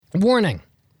Warning.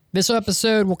 This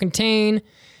episode will contain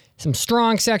some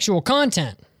strong sexual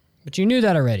content, but you knew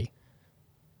that already.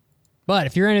 But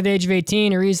if you're under the age of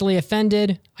 18 or easily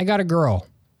offended, I got a girl.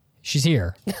 She's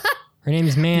here. Her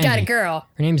name's Mandy. Got a girl.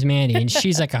 Her name's Mandy, and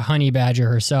she's like a honey badger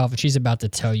herself, and she's about to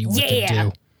tell you what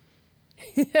to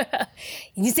do.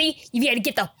 You see, you gotta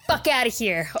get the fuck out of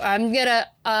here. I'm gonna,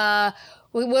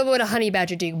 what would a honey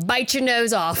badger do? Bite your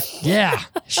nose off. Yeah,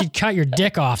 she'd cut your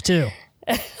dick off, too.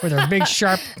 With her big,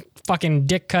 sharp, fucking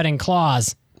dick-cutting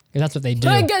claws. Because that's what they do.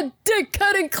 I got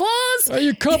dick-cutting claws? Oh,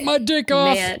 you cut my dick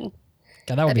off. Man,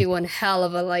 God, that'd be one hell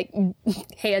of a,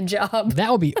 hand job.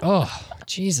 That would be, oh,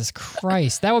 Jesus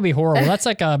Christ. That would be horrible. That's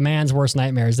like a man's worst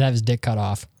nightmare is to have his dick cut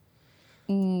off.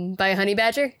 By a honey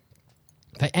badger?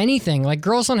 By anything. Like,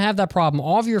 girls don't have that problem.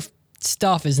 All of your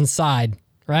stuff is inside,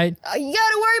 right? You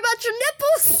gotta worry about your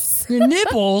nipples. Your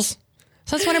nipples?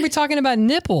 So that's why we're talking about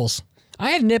nipples.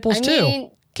 I have nipples,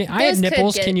 too. I have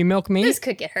nipples. Can you milk me? This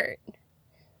could get hurt.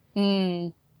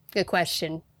 Good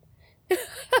question.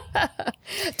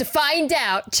 To find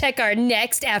out, check our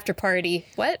next after party.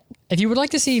 What? If you would like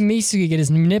to see Mitsugi get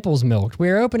his nipples milked, we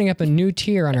are opening up a new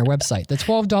tier on our website, the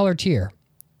 $12 tier.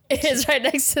 It's right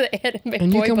next to the anime.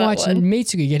 And you can watch one.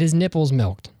 Mitsugi get his nipples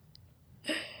milked.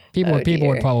 People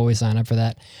would probably sign up for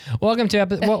that. Welcome to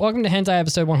Hentai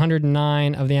episode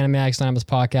 109 of the Anime Addicts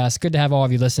podcast. Good to have all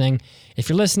of you listening. If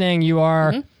you're listening, you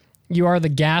are the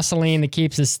gasoline that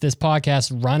keeps this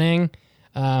podcast running.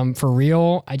 For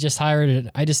real. I just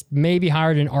maybe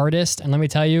hired an artist, and let me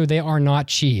tell you, they are not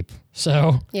cheap.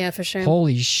 So yeah, for sure.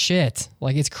 Holy shit.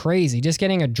 Like, it's crazy. Just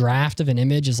getting a draft of an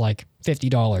image is like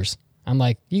 $50. I'm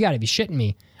like, you got to be shitting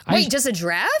me. Wait, just a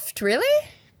draft? Really?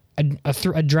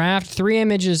 A draft, 3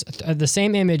 images, the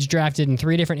same image drafted in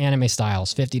 3 different anime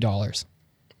styles, $50.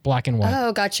 Black and white.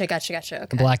 Oh, gotcha.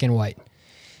 Okay. Black and white.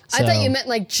 So, I thought you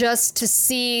meant just to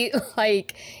see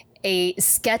a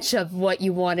sketch of what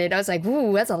you wanted. I was like,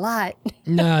 ooh, that's a lot.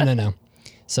 No.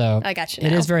 So I got you now.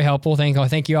 It is very helpful.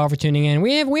 Thank you all for tuning in.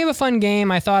 We have a fun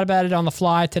game. I thought about it on the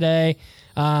fly today.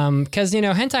 Because,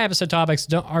 hentai episode topics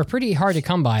are pretty hard to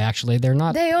come by, actually. They're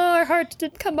not. They are hard to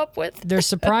come up with. They're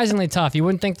surprisingly tough. You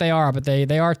wouldn't think they are, but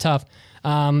they are tough.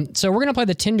 So we're going to play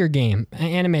the Tinder Game,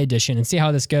 Anime Edition, and see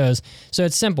how this goes. So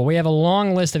it's simple. We have a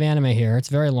long list of anime here. It's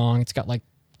very long. It's got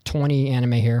 20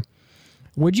 anime here.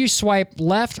 Would you swipe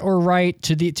left or right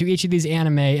to each of these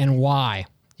anime, and why?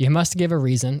 You must give a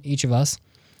reason, each of us.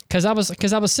 Because I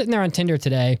was sitting there on Tinder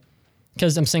today,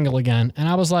 because I'm single again, and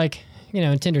I was like,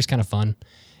 Tinder's kind of fun.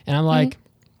 And I'm like,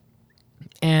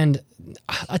 and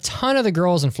a ton of the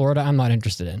girls in Florida I'm not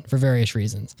interested in for various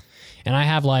reasons. And I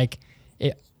have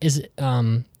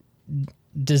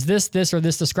does this or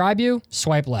this describe you?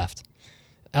 Swipe left.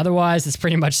 Otherwise, it's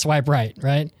pretty much swipe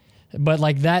right? But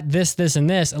this, and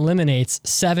this eliminates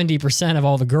 70% of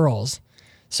all the girls.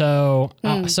 So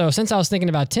since I was thinking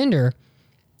about Tinder,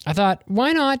 I thought,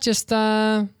 why not just,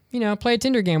 play a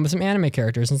Tinder game with some anime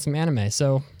characters and some anime.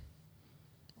 So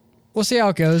we'll see how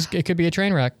it goes. It could be a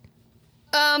train wreck.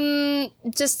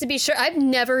 Just to be sure, I've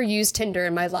never used Tinder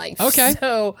in my life. Okay.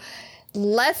 So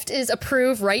left is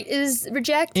approve, right is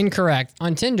reject? Incorrect.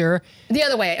 On Tinder. The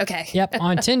other way, okay. Yep.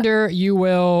 On Tinder, you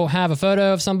will have a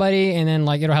photo of somebody, and then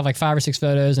it'll have 5 or 6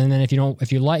 photos, and then if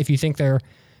you think they're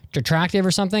attractive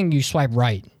or something, you swipe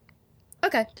right.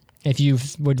 Okay. If you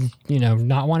would,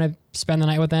 not want to spend the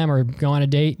night with them or go on a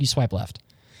date, you swipe left.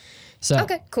 So,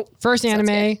 okay, cool. First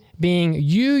anime being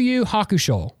Yu Yu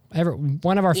Hakusho. I think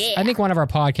one of our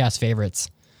podcast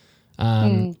favorites.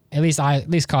 At least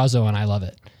Kazuo and I love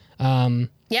it.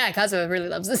 Yeah, Kazuo really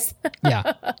loves this.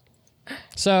 Yeah.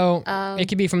 So it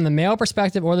could be from the male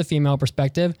perspective or the female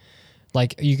perspective.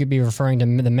 You could be referring to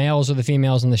the males or the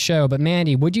females in the show. But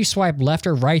Mandy, would you swipe left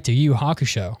or right to Yu Yu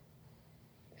Hakusho?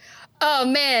 Oh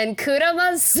man,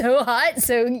 Kurama's so hot,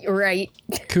 so right.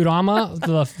 Kurama,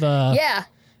 the yeah.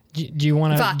 Do you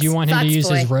want him to use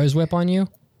his rose whip on you?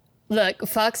 Look,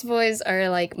 Fox Boys are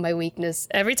my weakness.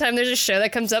 Every time there's a show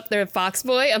that comes up, they're a Fox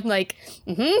Boy. I'm like,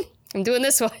 I'm doing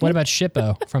this one. What about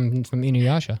Shippo from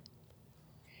Inuyasha?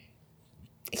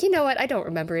 You know what? I don't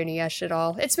remember Inuyasha at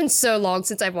all. It's been so long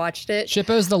since I've watched it.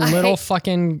 Shippo's the little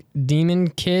fucking demon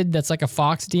kid that's like a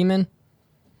fox demon.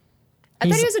 I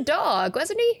thought he was a dog,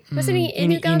 wasn't he? Wasn't he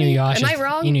Inugami? Am I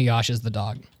wrong? Inuyasha's the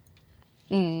dog.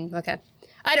 Okay.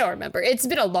 I don't remember. It's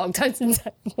been a long time since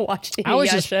I watched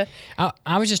Inuyasha.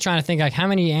 I was just trying to think how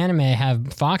many anime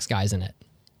have fox guys in it?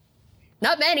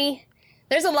 Not many.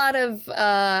 There's a lot of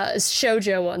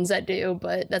shoujo ones that do,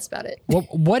 but that's about it. Well,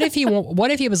 what if he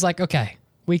was like, okay,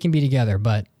 we can be together,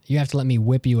 but you have to let me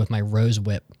whip you with my rose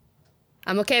whip?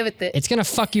 I'm okay with it. It's gonna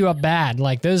fuck you up bad.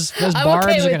 Like those I'm barbs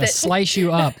okay are with gonna it. slice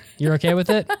you up. You're okay with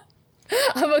it?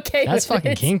 I'm okay That's with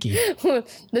fucking it. kinky.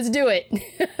 Let's do it.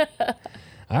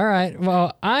 All right.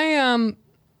 Well, I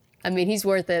mean, he's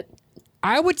worth it.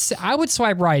 I would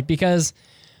swipe right because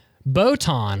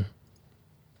Botan.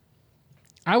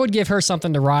 I would give her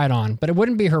something to ride on, but it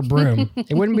wouldn't be her broom.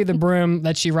 It wouldn't be the broom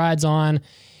that she rides on.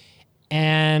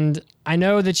 And I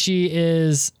know that she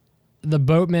is the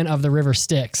boatman of the River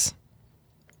Styx.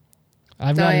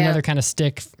 I've got another kind of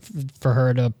stick for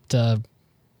her to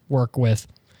work with.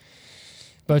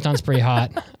 Botan's pretty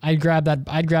hot. I'd grab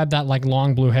that like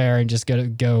long blue hair and just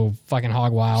go fucking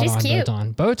hog wild on cute.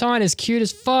 Botan. Botan is cute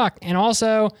as fuck. And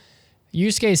also,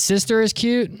 Yusuke's sister is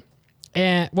cute.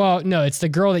 And well, no, it's the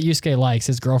girl that Yusuke likes.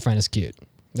 His girlfriend is cute.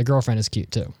 The girlfriend is cute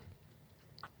too.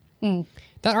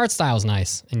 That art style is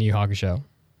nice in Yu Hakusho.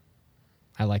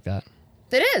 I like that.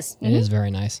 It is. It is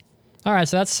very nice. All right,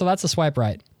 so that's a swipe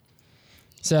right.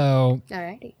 So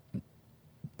Alrighty.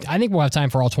 I think we'll have time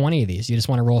for all 20 of these. You just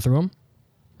want to roll through them?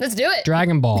 Let's do it.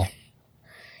 Dragon Ball.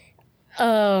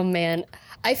 Oh man,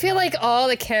 I feel like all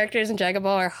the characters in Dragon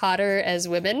Ball are hotter as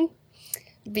women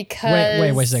because.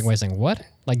 Wait a second. What?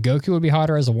 Like Goku would be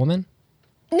hotter as a woman?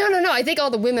 No. I think all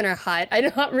the women are hot.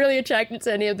 I'm not really attracted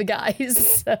to any of the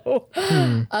guys. So.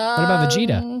 What about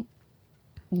Vegeta?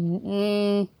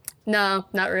 No,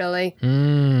 not really.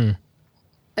 I'm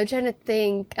trying to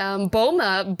think.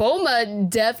 Bulma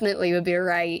definitely would be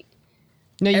right.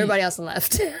 No, Everybody else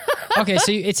left. Okay,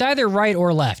 so it's either right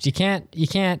or left. You can't.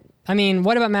 I mean,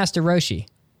 what about Master Roshi?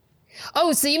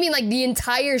 Oh, so you mean like the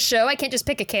entire show? I can't just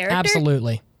pick a character?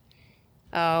 Absolutely.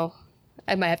 Oh,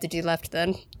 I might have to do left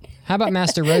then. How about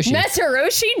Master Roshi? Master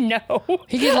Roshi? No.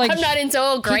 He could, like, I'm not into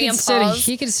old grandpas.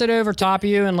 He could sit over top of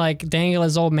you and like dangle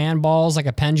his old man balls like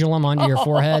a pendulum onto your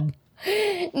forehead.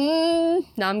 No,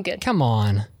 I'm good. Come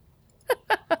on.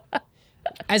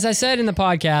 As I said in the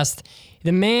podcast,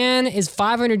 the man is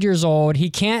 500 years old. He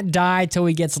can't die till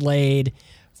he gets laid.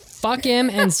 Fuck him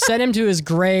and send him to his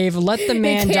grave. Let the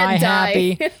man die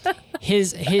happy.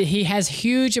 He has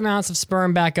huge amounts of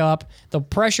sperm back up. The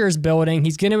pressure is building.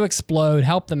 He's going to explode.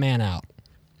 Help the man out.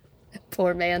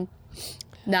 Poor man.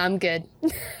 No, I'm good.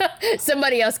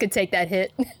 Somebody else could take that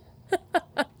hit.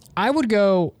 I would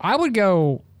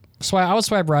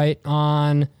swipe right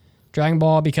on Dragon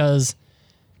Ball because,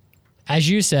 as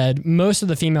you said, most of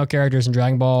the female characters in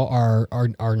Dragon Ball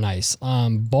are nice.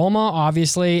 Bulma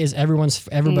obviously is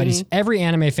every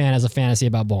anime fan has a fantasy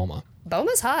about Bulma.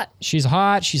 Bulma's hot. She's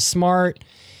hot. She's smart.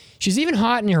 She's even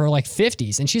hot in her like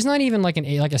 50s, and she's not even like a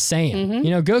Saiyan.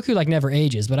 You know, Goku like never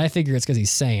ages, but I figure it's because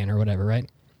he's Saiyan or whatever, right?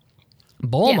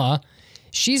 Bulma,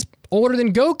 she's older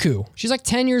than Goku. She's like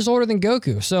 10 years older than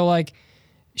Goku. So like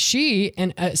she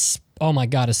and oh my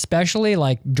God, especially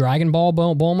like Dragon Ball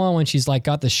Bulma when she's like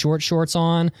got the short shorts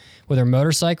on with her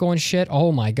motorcycle and shit.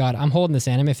 Oh my God, I'm holding this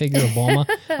anime figure of Bulma.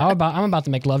 I'm about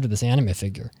to make love to this anime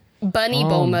figure. Bunny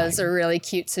Bulmas are really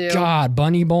cute too. God,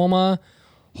 Bunny Bulma.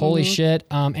 Holy shit.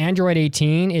 Android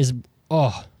 18 is,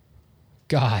 oh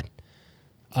God.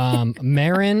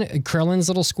 Marin, Krillin's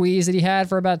little squeeze that he had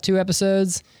for about 2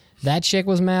 episodes. That chick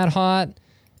was mad hot.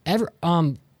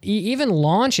 Even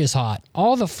Launch is hot.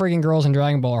 All the friggin' girls in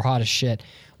Dragon Ball are hot as shit,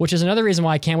 which is another reason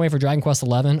why I can't wait for Dragon Quest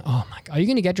 11. Oh my God. Are you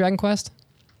going to get Dragon Quest?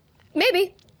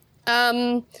 Maybe.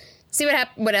 See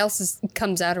what else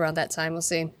comes out around that time. We'll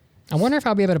see. I wonder if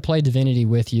I'll be able to play Divinity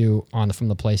with you from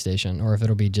the PlayStation, or if it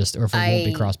won't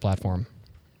be cross-platform.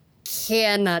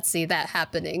 Cannot see that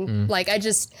happening. Like I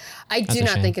do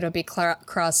not think it'll be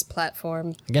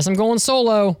cross-platform. I guess I'm going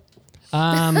solo.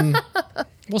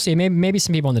 We'll see. Maybe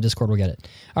some people on the Discord will get it.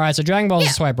 All right, so Dragon Ball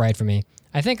is a swipe right for me.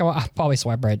 I think I'll probably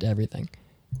swipe right to everything,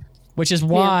 which is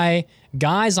why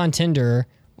guys on Tinder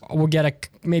will get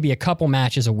maybe a couple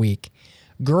matches a week.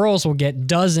 Girls will get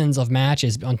dozens of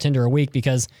matches on Tinder a week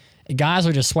because guys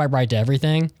will just swipe right to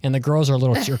everything, and the girls are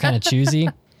kind of choosy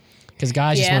because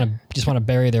guys just want to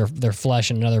bury their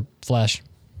flesh in another flesh.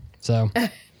 So,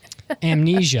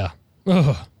 Amnesia.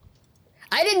 Ugh.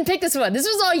 I didn't pick this one. This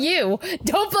was all you.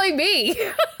 Don't blame me.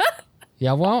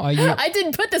 Yeah, well, I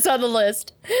didn't put this on the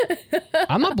list.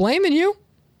 I'm not blaming you.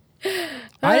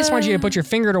 I just want you to put your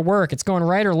finger to work. It's going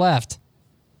right or left.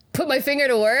 Put my finger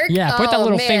to work? Yeah, put that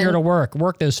little finger to work.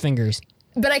 Work those fingers.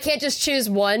 But I can't just choose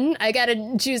one. I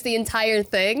gotta choose the entire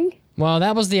thing. Well,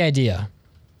 that was the idea.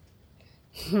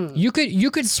 You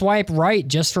could swipe right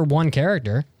just for one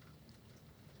character.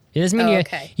 It doesn't mean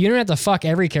you don't have to fuck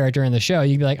every character in the show.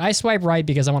 You'd be like, I swipe right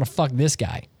because I want to fuck this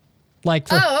guy. Like,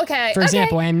 for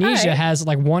example, Amnesia has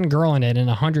like one girl in it and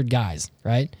 100 guys,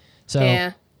 right? So,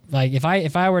 like, if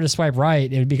I were to swipe right,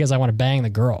 it would be because I want to bang the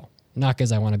girl. Not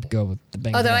because I want to go with the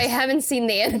bang. Although I haven't seen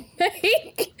the anime,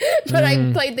 but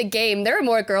I played the game. There are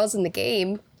more girls in the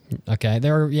game. Okay,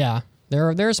 there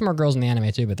are some more girls in the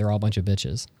anime too, but they're all a bunch of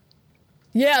bitches.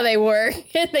 Yeah, they were.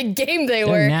 In the game, They're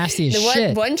were. nasty as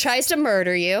shit. One tries to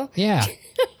murder you. Yeah.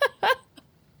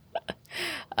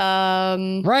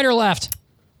 Right or left?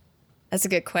 That's a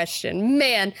good question.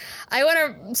 Man, I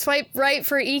want to swipe right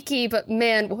for Iki, but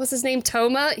man, what was his name?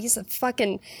 Toma? He's a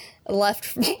fucking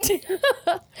left. You're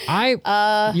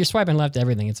swiping left to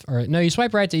everything. No, you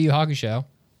swipe right to Yu Yu Hakusho.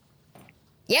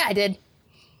 Yeah, I did.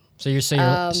 So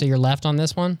you're left on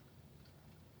this one?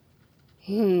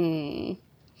 See,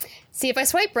 if I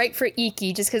swipe right for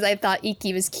Iki, just because I thought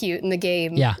Iki was cute in the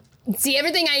game. Yeah. See,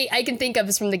 everything I can think of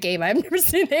is from the game. I've never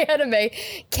seen the anime.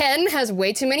 Ken has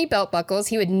way too many belt buckles.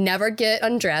 He would never get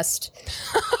undressed.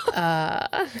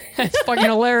 That's fucking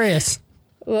hilarious.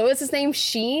 What was his name?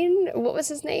 Sheen? What was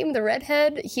his name? The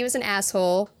redhead? He was an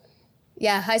asshole.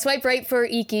 Yeah, I swiped right for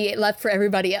Iki, left for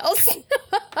everybody else.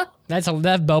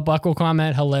 That belt buckle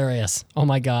comment, hilarious. Oh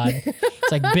my God.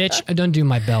 It's like, bitch, I don't do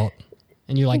my belt.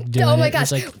 And you like doing it. Oh my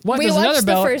gosh. It's like, what? There's another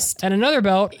belt, and another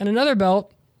belt, and another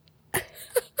belt.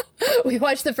 We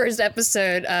watched the first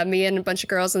episode, me and a bunch of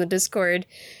girls in the Discord,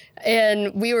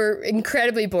 and we were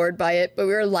incredibly bored by it, but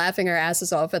we were laughing our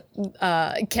asses off at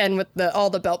Ken with all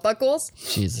the belt buckles.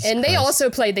 Jesus And Christ. they also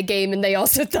played the game, and they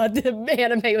also thought the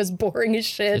anime was boring as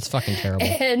shit. It's fucking terrible.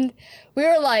 And we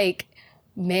were like,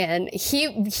 man,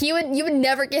 you would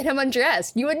never get him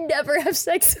undressed. You would never have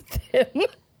sex with him.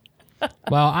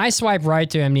 Well, I swipe right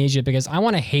to Amnesia because I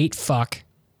want to hate fuck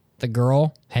the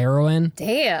girl heroine.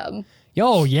 Damn.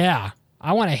 Yo, yeah.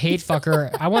 I want to hate fuck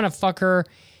her. I want to fuck her,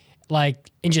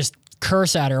 like, and just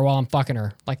curse at her while I'm fucking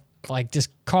her. Like just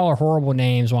call her horrible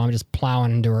names while I'm just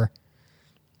plowing into her.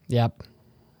 Yep.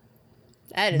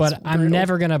 That is But I'm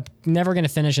brutal. never gonna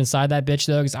finish inside that bitch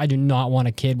though, because I do not want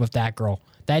a kid with that girl.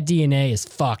 That DNA is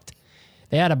fucked.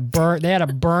 They had to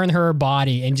burn her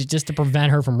body and just to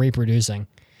prevent her from reproducing.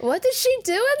 What did she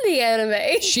do in the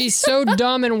anime? She's so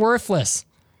dumb and worthless.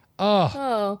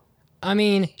 Oh. I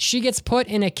mean, she gets put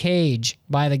in a cage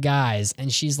by the guys,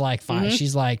 and she's like, fine. Mm-hmm.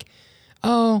 She's like,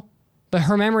 oh, but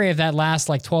her memory of that last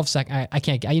like 12 seconds. I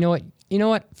can't. You know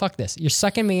what? Fuck this. You're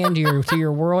sucking me into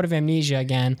your world of amnesia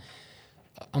again.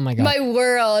 Oh my God. My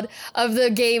world of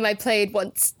the game I played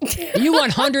once. You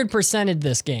 100%ed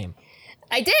this game.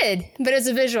 I did, but it's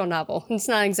a visual novel. It's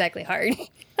not exactly hard.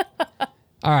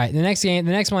 All right. The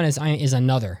next one is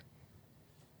Another.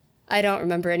 I don't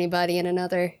remember anybody in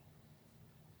Another.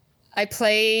 I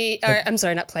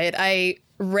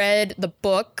read the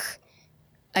book.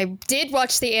 I did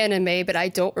watch the anime, but I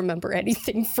don't remember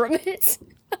anything from it.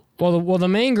 Well, the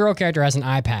main girl character has an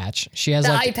eye patch. She has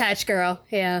The like eye patch girl,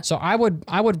 yeah. So I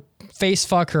would face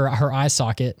fuck her eye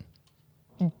socket.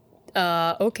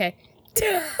 Okay.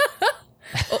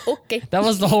 Okay. That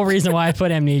was the whole reason why I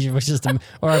put Amnesia, was just another,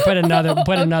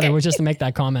 Okay. was just to make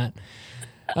that comment.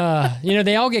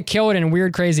 They all get killed in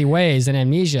weird, crazy ways in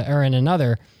Amnesia or in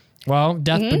Another. Well,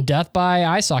 death by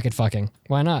eye socket fucking.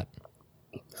 Why not?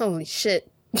 Holy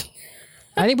shit.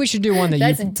 I think we should do one that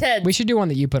That's intense. We should do one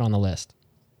that you put on the list.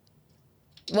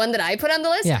 One that I put on the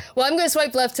list? Yeah. Well, I'm going to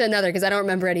swipe left to Another because I don't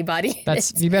remember anybody.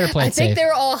 You better play it I think safe. they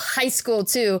were all high school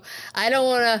too. I don't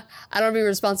want to be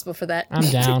responsible for that. I'm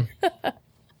down.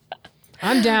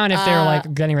 I'm down if they're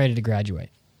like getting ready to graduate.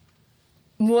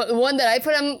 One that I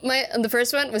put on the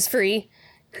first one was free.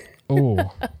 Ooh.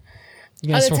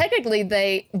 Although technically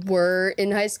they were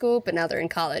in high school, but now they're in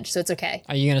college, so it's okay.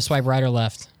 Are you going to swipe right or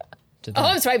left? Oh,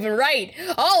 I'm swiping right.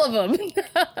 All of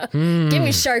them. Give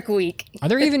me Shark Week. Are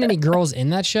there even any girls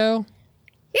in that show?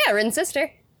 Yeah, Rin's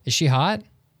sister. Is she hot?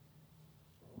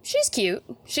 She's cute.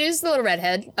 She's the little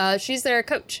redhead. She's their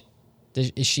coach.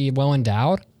 Is she well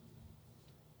endowed?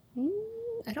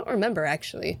 I don't remember,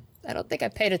 actually. I don't think I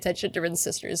paid attention to Rin's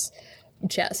sister's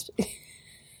chest.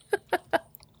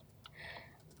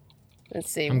 Let's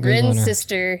see. I'm Googling Rin's her.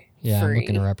 sister. Yeah, free. I'm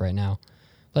looking her up right now.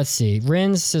 Let's see.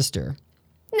 Rin's sister.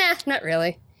 Nah, not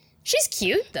really. She's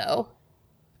cute, though.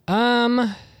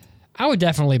 I would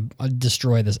definitely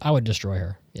destroy this. I would destroy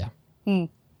her. Yeah. Yep.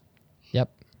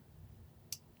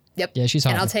 Yep. Yeah, she's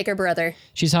hot. And I'll take her brother.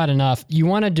 She's hot enough. You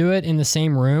want to do it in the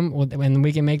same room, and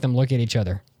we can make them look at each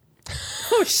other.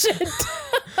 Oh, shit.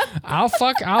 I'll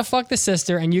fuck the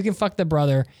sister, and you can fuck the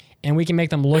brother, and we can make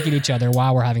them look at each other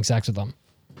while we're having sex with them.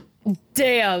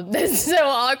 Damn, that's so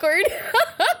awkward.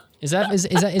 Is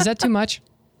that too much?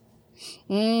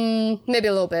 Maybe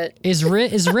a little bit. Is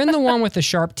Rin the one with the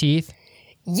sharp teeth?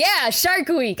 Yeah, Shark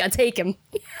Week. I'll take him.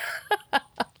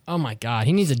 Oh my God,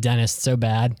 he needs a dentist so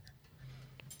bad.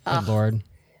 Good Lord.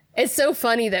 It's so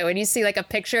funny though when you see like a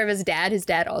picture of his dad. His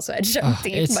dad also had sharp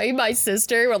teeth. My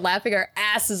sister were laughing our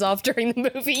asses off during the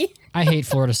movie. I hate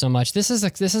Florida so much. This is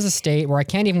a state where I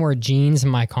can't even wear jeans in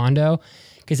my condo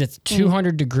because it's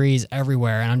 200 degrees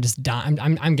everywhere, and I'm just dying.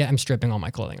 I'm stripping all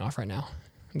my clothing off right now.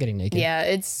 I'm getting naked. Yeah,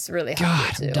 it's really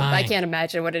hot here too. I can't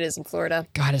imagine what it is in Florida.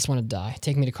 God, I just want to die.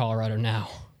 Take me to Colorado now.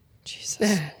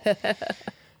 Jesus.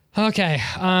 Okay.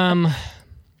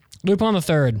 Lupin the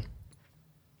Third.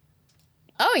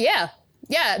 Oh, yeah.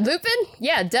 Yeah, Lupin?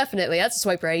 Yeah, definitely. That's a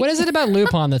swipe right. What is it about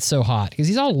Lupin that's so hot? Because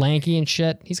he's all lanky and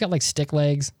shit. He's got like stick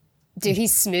legs. Dude,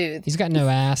 he's smooth. He's got no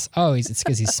ass. Oh, it's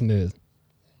because he's smooth.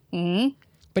 Mm-hmm.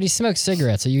 But he smokes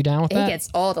cigarettes. Are you down with that? He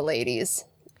gets all the ladies.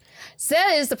 So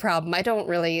that is the problem. I don't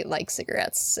really like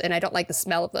cigarettes, and I don't like the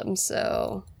smell of them,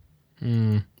 so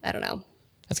I don't know.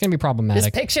 That's going to be problematic.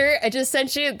 This picture I just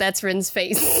sent you, that's Rin's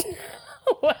face.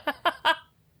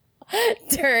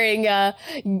 During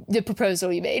the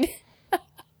proposal you made.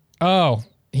 Oh,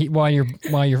 while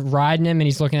you're riding him and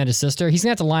he's looking at his sister, he's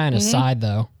gonna have to lie on his side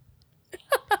though.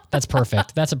 That's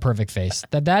perfect. That's a perfect face.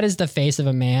 That is the face of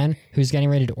a man who's getting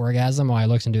ready to orgasm while he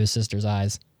looks into his sister's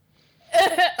eyes.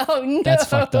 Oh no, that's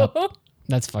fucked up.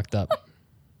 That's fucked up.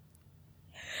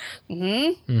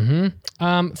 Fujiko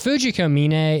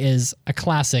Mine is a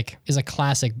classic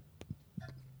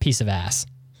piece of ass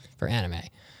for anime.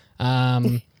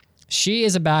 She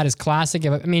is about as classic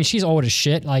of, I mean, she's old as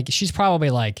shit. Like, she's probably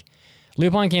like,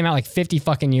 Lupin came out like 50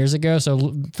 fucking years ago, so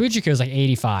Fujiko's like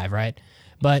 85, right?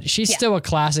 But she's still a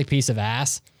classic piece of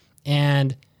ass,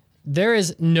 and there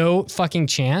is no fucking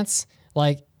chance.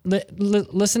 Like,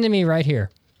 listen to me right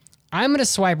here. I'm going to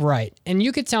swipe right, and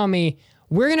you could tell me,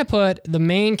 we're going to put the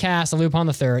main cast of Lupin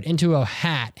the Third into a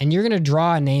hat, and you're going to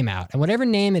draw a name out. And whatever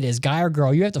name it is, guy or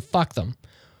girl, you have to fuck them.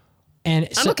 And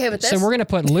I'm okay with this. So we're going to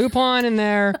put Lupin in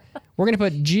there. We're going to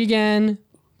put Jigen.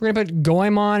 We're going to put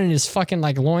Goemon and his fucking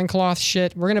like loincloth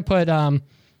shit. We're going to put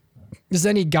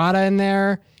Zenigata in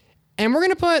there. And we're going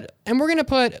to put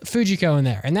Fujiko in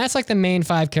there. And that's like the main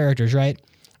 5 characters, right?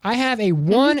 I have a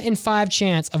 1 in 5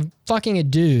 chance of fucking a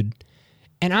dude.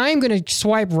 And I'm going to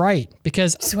swipe right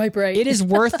because it is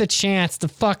worth the chance to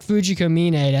fuck Fujiko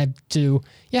Mine to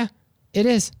yeah, it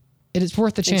is. It is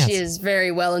worth the chance. And she is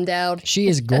very well endowed. She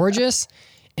is gorgeous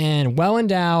and well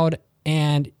endowed,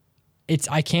 and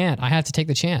I have to take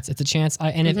the chance. It's a chance.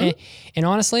 And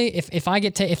honestly, if I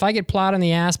get plowed on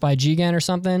the ass by Jigen or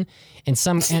something, and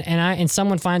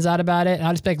someone finds out about it,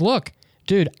 I'll just be like, look,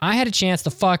 dude, I had a chance to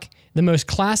fuck the most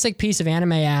classic piece of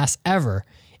anime ass ever,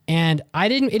 and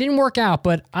it didn't work out,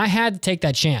 but I had to take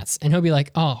that chance. And he'll be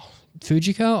like, oh,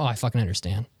 Fujiko, oh, I fucking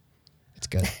understand. It's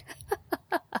good.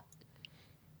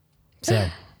 So,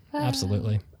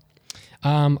 absolutely. Which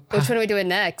one are we doing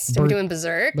next? Are we doing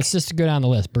Berserk? Let's just go down the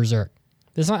list. Berserk.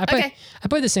 This one, I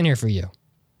put this in here for you.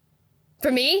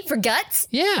 For me? For Guts?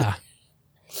 Yeah.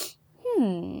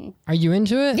 Are you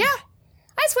into it? Yeah.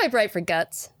 I swipe right for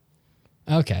Guts.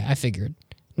 Okay, I figured.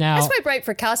 Now, I swipe right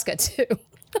for Casca too.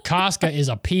 Casca is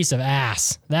a piece of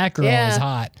ass. That girl is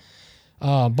hot.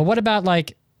 But what about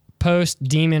like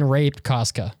post-demon raped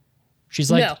Casca? She's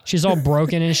like, she's all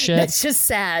broken and shit. That's just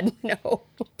sad. No.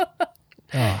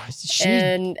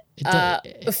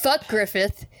 Fuck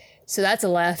Griffith. So that's a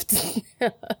left.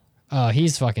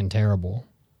 He's fucking terrible.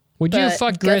 Would you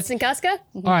fuck Griffith? Guts and Casca?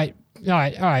 All right.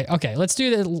 Okay, let's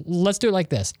do it like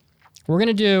this. We're going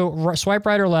to do swipe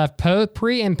right or left,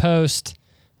 pre and post,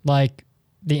 like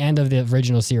the end of the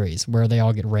original series where they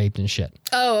all get raped and shit.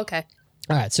 Oh, okay.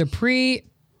 All right, so pre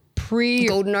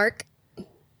Golden Arc.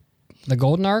 The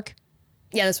Golden Arc?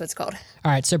 Yeah, that's what it's called.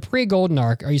 All right, so pre-Golden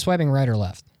Arc, are you swiping right or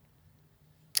left?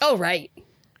 Oh, right.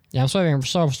 Yeah, I'm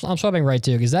swiping right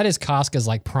too, because that is Casca's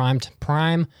like prime.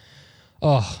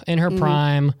 Oh, in her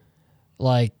prime,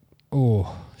 like,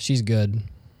 oh, she's good.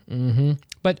 Mm-hmm.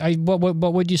 But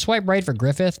what would you swipe right for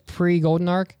Griffith pre-Golden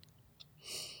Arc?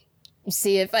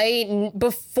 See, if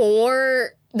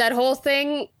before that whole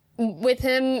thing with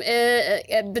him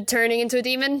turning into a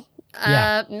demon,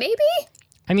 maybe.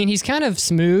 I mean, he's kind of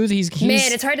smooth. He's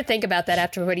man, it's hard to think about that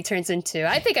after what he turns into.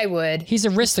 I think I would. He's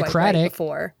aristocratic. Right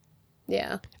before,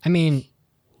 yeah. I mean,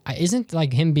 isn't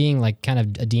like him being like kind of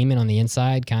a demon on the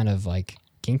inside, kind of like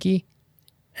kinky?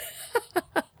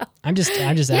 I'm just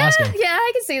asking. Yeah,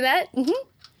 I can see that.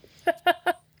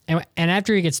 Mm-hmm. And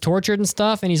after he gets tortured and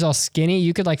stuff, and he's all skinny,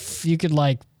 you could find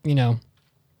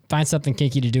something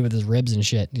kinky to do with his ribs and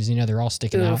shit, because they're all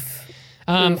sticking out.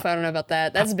 I don't know about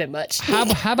that. That's a bit much.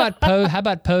 How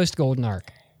about post Golden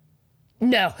Arc?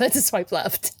 No, that's a swipe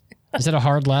left. Is it a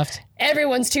hard left?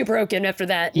 Everyone's too broken after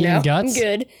that. Even Guts? I'm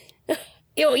good.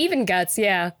 Even Guts,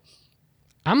 yeah.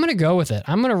 I'm gonna go with it.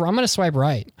 I'm gonna swipe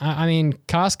right. I mean,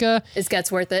 Casca. Is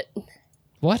Guts worth it?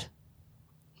 What?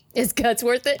 Is Guts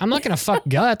worth it? I'm not gonna fuck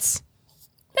Guts.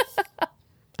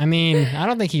 I mean, I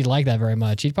don't think he'd like that very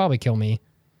much. He'd probably kill me.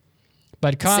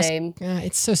 But Casca,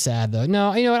 it's so sad though.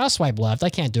 No, you know what? I'll swipe left. I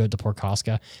can't do it to poor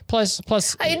Casca. Plus,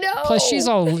 I know. Plus,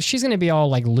 she's gonna be all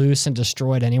like loose and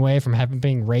destroyed anyway from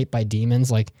being raped by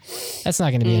demons. Like, that's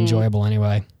not gonna be enjoyable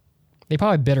anyway. They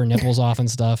probably bit her nipples off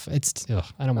and stuff. I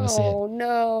don't want to see it. Oh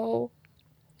no.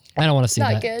 I don't want to see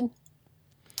not that. Good.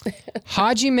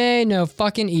 Hajime no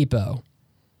fucking Ippo.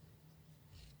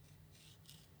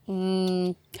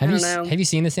 I don't know. Have you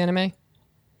seen this anime?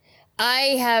 I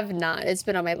have not. It's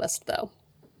been on my list though.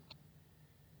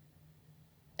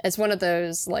 It's one of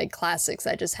those like classics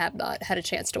I just have not had a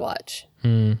chance to watch.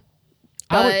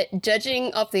 But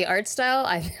judging off the art style,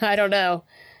 I don't know.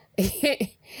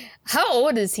 How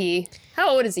old is he? How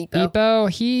old is Ippo? Ippo,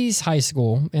 he's high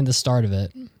school in the start of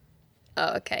it.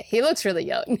 Oh, okay. He looks really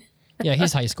young. Yeah,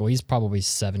 he's high school. He's probably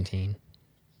 17.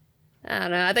 I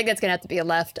don't know. I think that's going to have to be a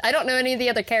left. I don't know any of the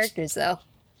other characters, though.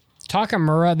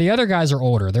 Takamura, the other guys are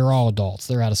older. They're all adults.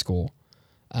 They're out of school.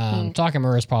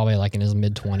 Takamura is probably like in his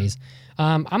mid-20s.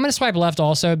 I'm going to swipe left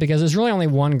also because there's really only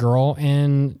one girl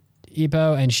in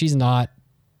Ippo, and she's not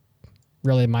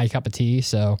really my cup of tea,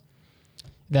 so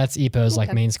that's Ippo's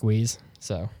like main squeeze.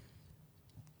 So,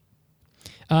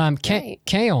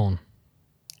 K-On!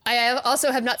 I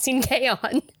also have not seen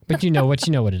K-On! But you know what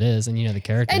it is, and you know the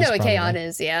character. I know what K-On!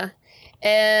 Is, yeah.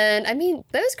 And I mean,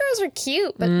 those girls are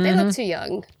cute, but they look too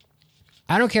young.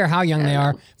 I don't care how young they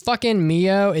are. Fucking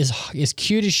Mio is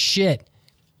cute as shit.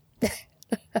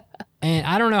 And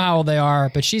I don't know how old they are,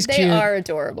 but she's cute. They are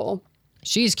adorable.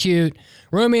 She's cute.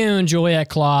 Romeo and Juliet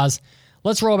clause.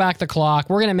 Let's roll back the clock.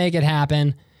 We're gonna make it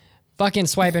happen. Fucking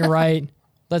swiping right.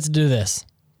 Let's do this.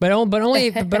 But only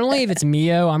if it's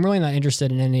Mio. I'm really not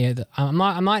interested in any of the. I'm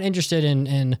not interested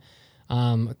in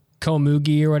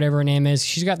Komugi or whatever her name is.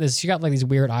 She got like these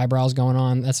weird eyebrows going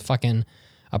on. That's fucking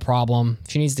a problem.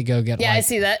 She needs to go get. Yeah, I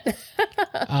see that.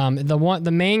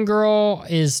 The main girl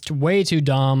is way too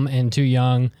dumb and too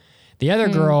young. The other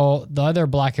girl, the other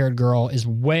black-haired girl, is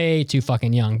way too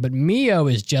fucking young. But Mio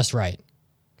is just right.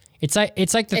 It's like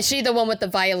is she the one with the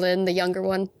violin, the younger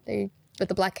one, with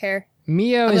the black hair? I'm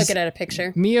looking at a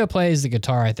picture. Mio plays the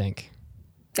guitar, I think.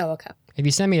 Oh, okay. If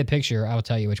you send me a picture, I will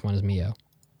tell you which one is Mio.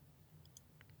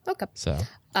 Okay. So.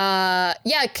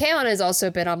 Yeah, K-On! Has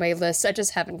also been on my list. I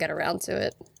just haven't got around to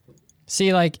it.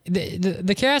 See, like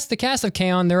the cast of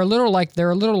K-On! They're a little like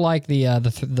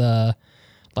the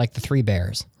Three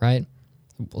Bears, right?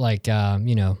 Like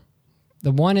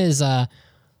the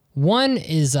one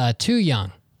is too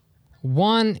young.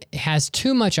 One has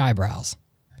too much eyebrows.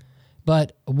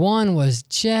 But one was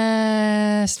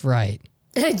just right.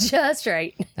 Just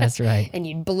right. That's right. And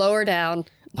you'd blow her down.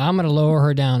 I'm going to lower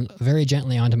her down very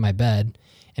gently onto my bed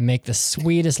and make the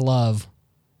sweetest love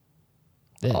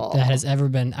that has ever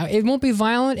been. It won't be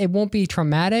violent. It won't be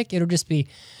traumatic. It'll just be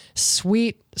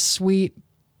sweet, sweet,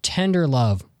 tender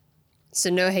love. So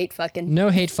no hate fucking. No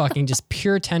hate fucking, just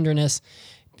pure tenderness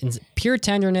and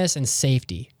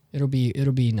safety. It'll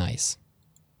be nice.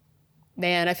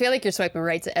 Man, I feel like you're swiping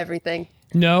right to everything.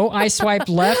 No, I swiped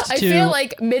left to... I feel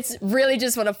like Mitz really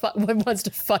just wants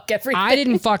to fuck everything. I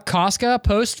didn't fuck Casca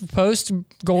post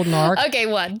Golden Arc. Okay,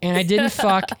 one. And I didn't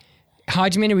fuck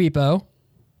Hajime no Ippo.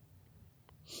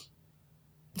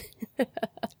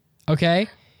 Okay?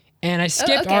 And I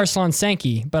skipped Arslan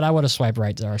Senki, but I would have swiped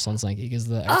right to Arslan Senki because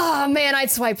the... Oh, man, I'd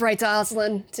swipe right to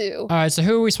Arslan, too. All right, so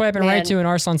who are we swiping right to in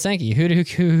Arslan Senki?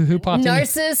 Who popped in?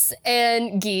 Narcissus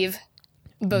and Give.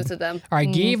 Both of them. All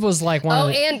right, Give was like one of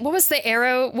the... and what was the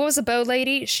arrow? What was the bow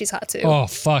lady? She's hot, too. Oh,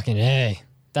 fucking hey.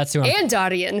 That's who I'm... And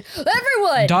Dadian.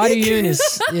 Everyone! Dadian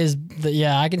is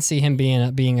I can see him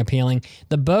being appealing.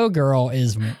 The bow girl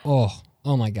is... Oh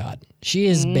my God. She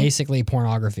is basically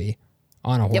pornography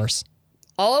on a horse.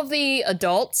 All of the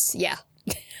adults, yeah.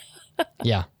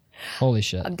 Yeah. Holy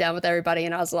shit. I'm down with everybody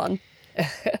in Aslan.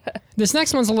 This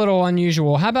next one's a little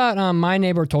unusual. How about My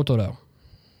Neighbor Totoro?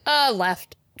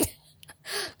 Left.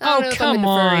 Oh, come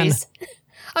on.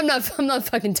 I'm not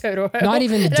fucking Totoro. Not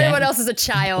even the dad. Everyone else is a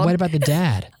child. What about the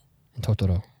dad in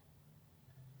Totoro?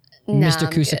 Mr.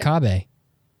 Kusakabe.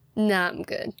 Nah, I'm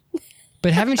good.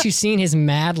 But haven't you seen his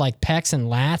mad like pecs and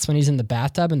lats when he's in the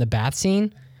bathtub in the bath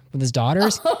scene with his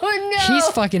daughters? Oh no. He's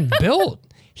fucking built.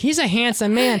 He's a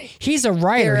handsome man. He's a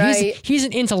writer. Right. He's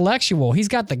an intellectual. He's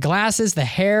got the glasses, the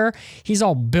hair. He's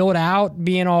all built out,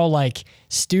 being all like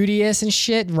studious and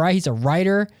shit, right? He's a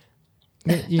writer.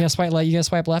 You gonna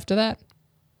swipe left to that?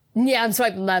 Yeah, I'm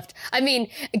swiping left. I mean,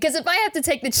 because if I have to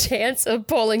take the chance of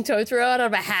pulling Totoro out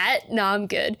of a hat, no, I'm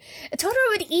good. Totoro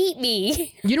would eat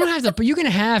me. You don't have to, but you can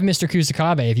have Mr.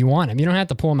 Kusakabe if you want him. You don't have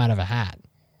to pull him out of a hat.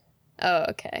 Oh,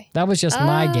 okay. That was just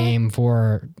my game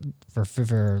for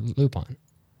Lupin.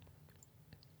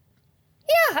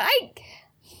 Yeah,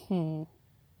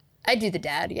 I do the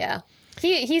dad, yeah.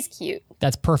 He's cute.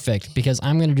 That's perfect because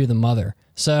I'm going to do the mother.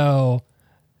 So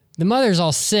the mother's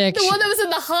all sick. The one that was in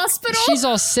the hospital? She's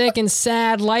all sick and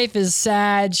sad. Life is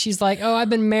sad. She's like, oh, I've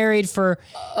been married for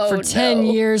 10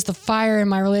 years. The fire in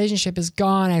my relationship is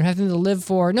gone. I have nothing to live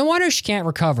for. No wonder she can't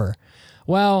recover.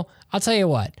 Well, I'll tell you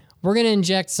what. We're going to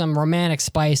inject some romantic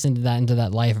spice into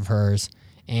that life of hers.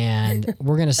 And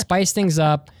we're going to spice things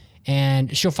up.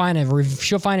 And she'll find a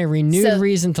renewed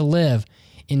reason to live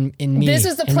in me. This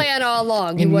was the plan all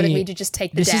along. You wanted me to just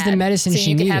take the dad. This is the medicine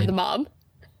she needed. So you could have the mom.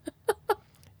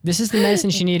 This is the medicine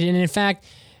she needed. And in fact,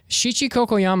 Shichi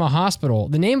Kokoyama Hospital,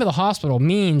 the name of the hospital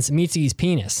means Mitsugi's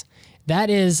penis. That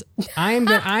is, I'm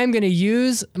going to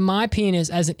use my penis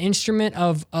as an instrument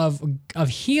of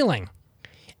healing.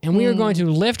 And we are going to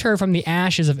lift her from the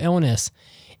ashes of illness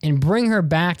and bring her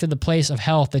back to the place of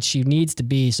health that she needs to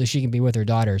be so she can be with her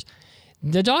daughters.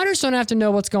 The daughters don't have to know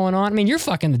what's going on. I mean, you're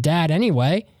fucking the dad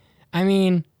anyway. I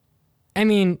mean,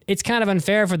 it's kind of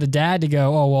unfair for the dad to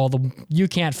go, oh, well, you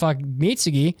can't fuck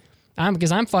Mitsugi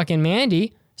because I'm fucking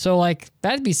Mandy. So, like,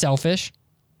 that'd be selfish.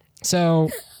 So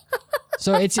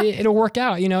it'll work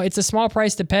out. You know, it's a small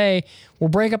price to pay. We'll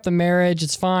break up the marriage.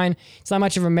 It's fine. It's not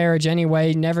much of a marriage anyway.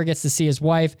 He never gets to see his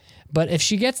wife. But if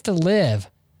she gets to live,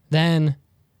 then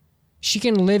she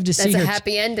can live to see That's a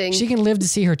happy ending. She can live to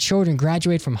see her children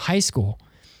graduate from high school.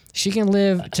 She can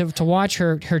live to watch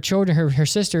her children, her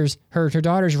sisters, her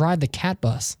daughters ride the cat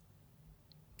bus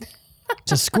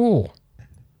to school.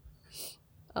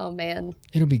 Oh man,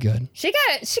 it'll be good. She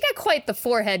got quite the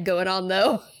forehead going on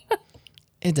though.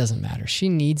 It doesn't matter. She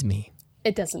needs me.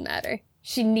 It doesn't matter.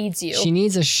 She needs you. She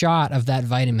needs a shot of that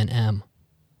vitamin M.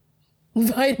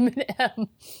 Vitamin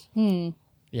M.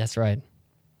 That's right.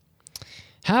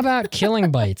 How about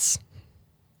killing bites?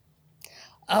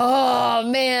 Oh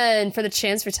man, for the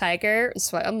chance for Tiger,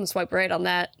 I'm gonna swipe right on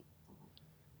that.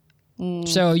 And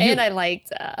I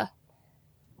liked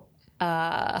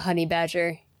Honey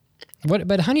Badger. What?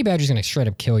 But Honey Badger's gonna straight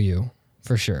up kill you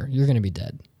for sure. You're gonna be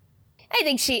dead. I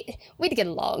think we'd get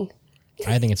along.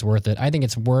 I think it's worth it. I think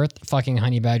it's worth fucking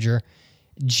Honey Badger.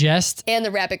 And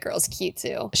the rabbit girl's cute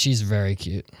too. She's very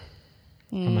cute.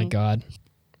 Oh my god.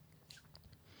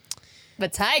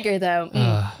 But Tiger though,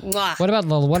 what about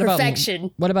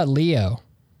perfection? What about Leo?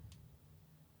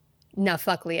 No,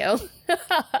 fuck Leo.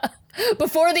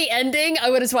 Before the ending,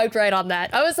 I would have swiped right on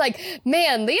that. I was like,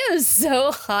 man, Leo is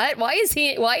so hot. Why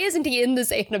isn't he in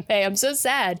this anime? I'm so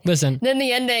sad. Listen. Then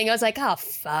the ending, I was like, oh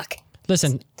fuck.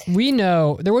 Listen, we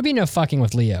know there would be no fucking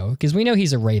with Leo because we know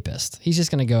he's a rapist. He's just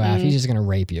gonna go after. He's just gonna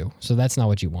rape you. So that's not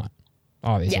what you want.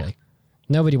 Obviously, yeah.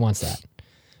 Nobody wants that.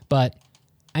 But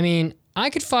I mean,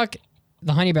 I could fuck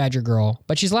the Honey Badger girl,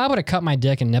 but she's liable to cut my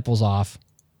dick and nipples off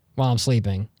while I'm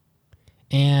sleeping.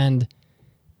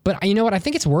 But you know what? I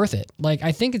think it's worth it. Like,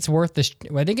 I think it's worth this.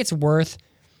 I think it's worth,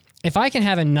 if I can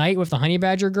have a night with the Honey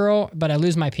Badger girl, but I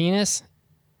lose my penis,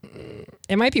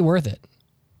 it might be worth it.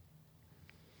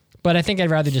 But I think I'd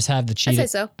rather just have the cheetah. I'd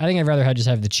say so. I think I'd rather just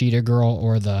have the cheetah girl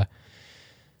or the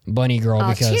bunny girl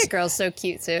because cheetah girl's so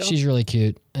cute too. She's really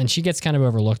cute. And she gets kind of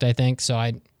overlooked, I think.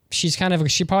 So she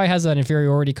probably has that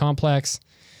inferiority complex.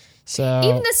 So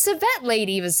even the civet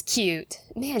lady was cute.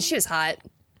 Man, she was hot.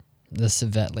 The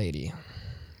civet lady.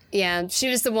 Yeah, she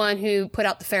was the one who put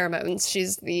out the pheromones.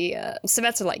 She's the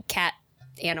civets are like cat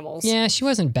animals. Yeah, she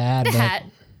wasn't bad. The hat.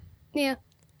 Yeah.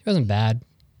 She wasn't bad.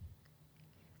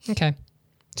 Okay.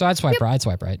 So I'd swipe right. I'd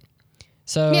swipe right.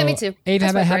 So yeah, me too. How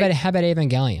about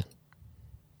Evangelion?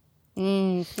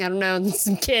 I don't know. There's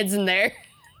some kids in there.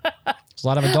 There's a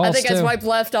lot of adults, I think too. I swiped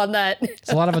left on that. There's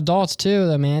a lot of adults, too,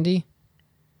 though, Mandy.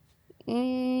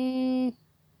 I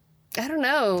don't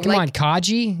know. Come on,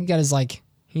 Kaji. He got his,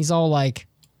 he's all,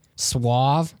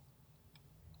 suave.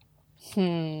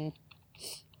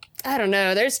 I don't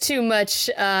know. There's too much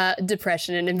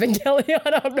depression in Evangelion. I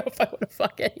don't know if I want to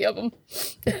fuck any of them.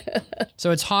 So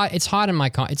it's hot. It's hot in my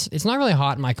condo. It's not really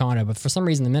hot in my condo, but for some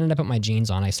reason, the minute I put my jeans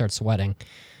on, I start sweating.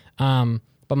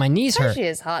 But my knees hurt. Kaji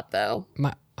is hot though.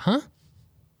 Huh?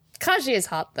 Kaji is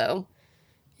hot though.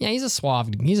 Yeah, he's a suave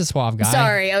guy.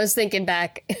 Sorry, I was thinking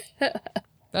back.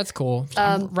 That's cool.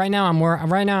 Right now I'm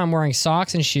wearing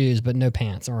socks and shoes, but no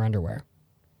pants or underwear.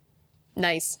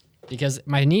 Nice. Because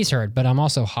my knees hurt, but I'm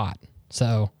also hot.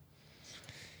 So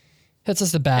it's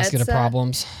just a basket of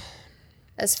problems.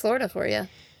 That's Florida for you.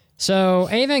 So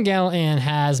Evangelion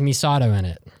has Misato in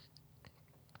it.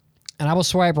 And I will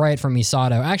swipe right for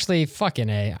Misato. Actually, fucking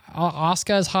A.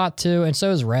 Asuka is hot too, and so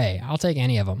is Rei. I'll take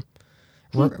any of them.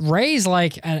 Rei is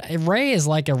like a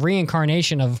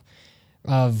reincarnation of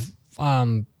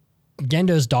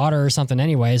Gendo's daughter or something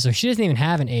anyway, so she doesn't even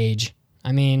have an age.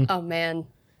 I mean... Oh, man.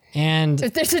 And...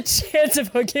 If there's a chance of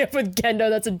hooking up with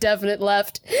Gendo, that's a definite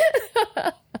left.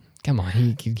 Come on,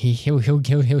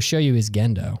 he'll show you his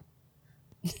Gendo.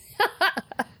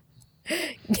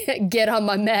 Get on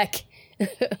my mech.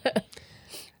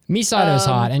 Misato's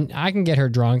hot, and I can get her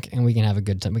drunk, and we can have a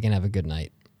good time. We can have a good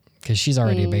night because she's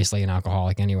already basically an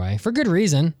alcoholic anyway, for good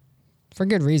reason. For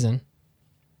good reason.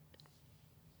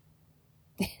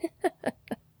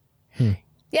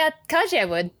 Yeah, Kaji, I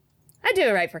would. I'd do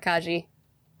it right for Kaji.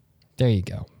 There you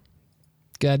go.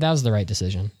 Good, that was the right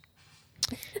decision.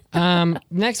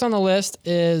 Next on the list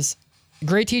is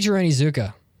Great Teacher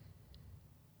Onizuka.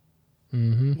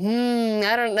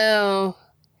 I don't know.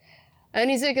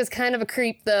 Onizuka's kind of a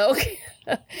creep, though.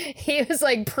 He was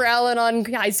like prowling on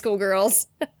high school girls.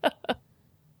 But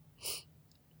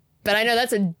I know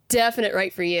that's a definite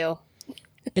right for you.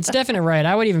 It's definite right.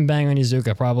 I would even bang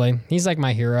Onizuka probably. He's like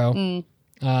my hero.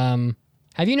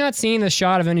 Have you not seen the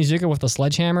shot of Onizuka with the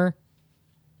sledgehammer?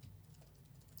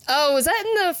 Oh, was that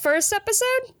in the first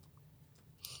episode?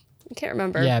 I can't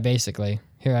remember. Yeah, basically.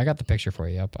 Here, I got the picture for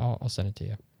you. I'll send it to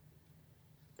you.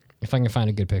 If I can find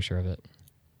a good picture of it.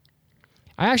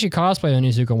 I actually cosplayed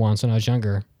Onizuka once when I was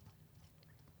younger.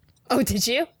 Oh, did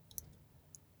you?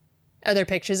 Are there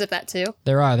pictures of that too?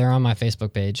 There are. They're on my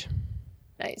Facebook page.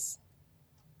 Nice.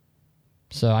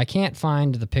 So I can't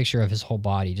find the picture of his whole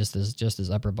body, just his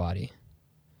upper body.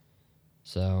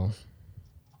 So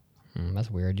that's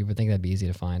weird. You would think that'd be easy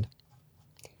to find.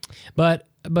 But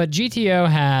GTO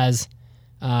has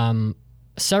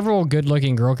several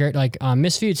good-looking girl characters. Like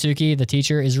Miss Futsuki, the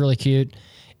teacher, is really cute,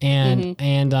 and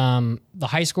the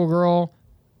high school girl.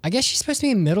 I guess she's supposed to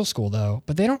be in middle school though,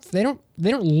 but they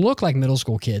don't look like middle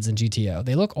school kids in GTO.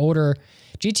 They look older.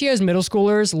 GTO's middle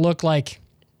schoolers look like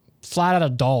flat out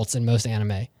adults in most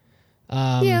anime.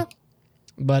 Yeah.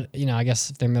 But I guess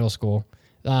if they're middle school.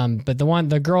 But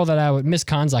the girl that Miss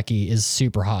Kanzaki is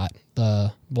super hot.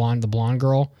 The blonde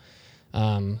girl.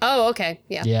 Oh, okay.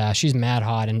 Yeah. Yeah, she's mad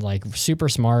hot and like super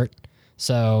smart.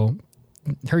 So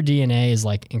her DNA is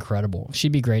like incredible.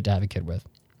 She'd be great to have a kid with.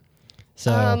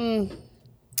 So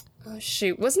oh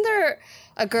shoot. Wasn't there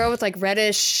a girl with like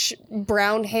reddish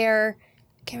brown hair?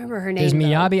 I can't remember her name. There's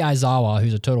Miyabi Aizawa,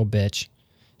 who's a total bitch.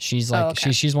 She's like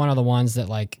she's one of the ones that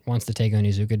like wants to take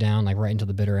Onizuka down like right into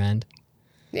the bitter end.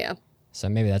 Yeah. So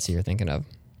maybe that's who you're thinking of.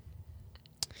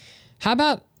 How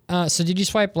about so did you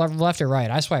swipe left or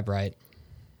right? I swipe right.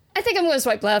 I think I'm going to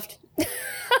swipe left.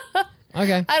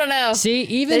 Okay. I don't know. See,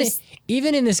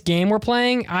 even in this game we're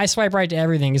playing, I swipe right to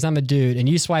everything because I'm a dude, and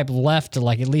you swipe left to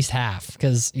like at least half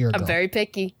because you're a girl. I'm very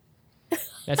picky.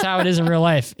 That's how it is in real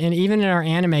life. And even in our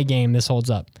anime game, this holds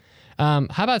up. How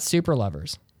about Super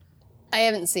Lovers? I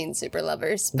haven't seen Super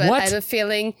Lovers, but What? I have a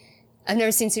feeling I've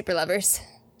never seen Super Lovers.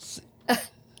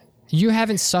 You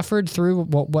haven't suffered through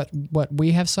what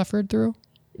we have suffered through?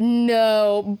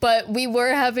 No, but we were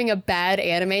having a bad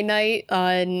anime night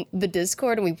on the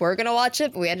Discord, and we were going to watch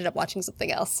it, but we ended up watching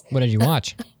something else. What did you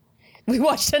watch? We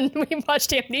watched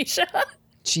Amnesia.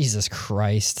 Jesus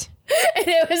Christ. And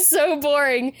it was so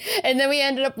boring. And then we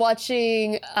ended up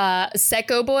watching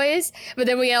Sekko Boys, but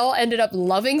then we all ended up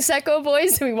loving Sekko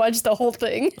Boys, and we watched the whole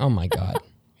thing. Oh my God.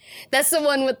 That's the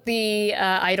one with the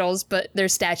idols, but they're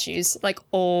statues, like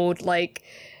old, like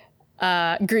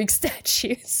Greek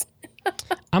statues.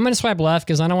 I'm going to swipe left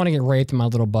because I don't want to get raped in my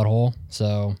little butthole.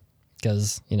 So,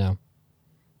 because,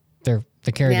 they're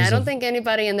the characters. Yeah, I don't think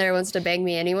anybody in there wants to bang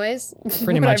me anyways.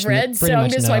 Pretty what much, I've read, so I'm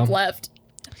going to swipe left.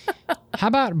 How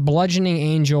about Bludgeoning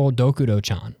Angel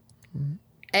Dokudo-chan?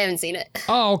 I haven't seen it.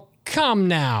 Oh, come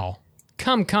now.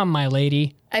 Come, my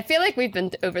lady. I feel like we've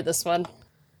been over this one.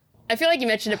 I feel like you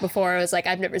mentioned it before. I was like,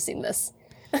 I've never seen this.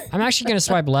 I'm actually going to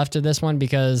swipe left to this one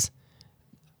because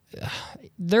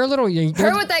they're a little young.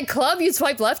 Her with that club, you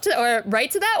swipe left to, or right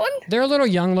to that one? They're a little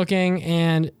young looking,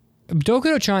 and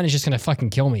Dokudo-chan is just going to fucking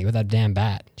kill me with that damn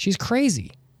bat. She's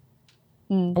crazy.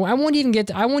 I won't even get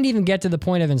to the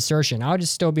point of insertion. I'll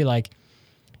just still be like,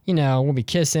 we'll be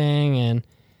kissing and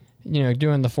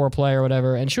doing the foreplay or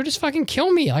whatever, and she'll just fucking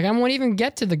kill me. Like I won't even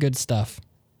get to the good stuff.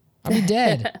 I'll be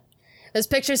dead. This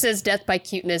picture says death by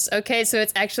cuteness. Okay, so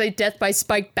it's actually death by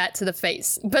spiked bat to the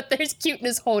face, but there's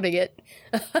cuteness holding it.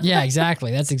 Yeah,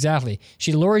 exactly. That's exactly.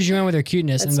 She lures you in with her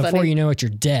cuteness, That's and before funny. you know it, you're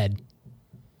dead.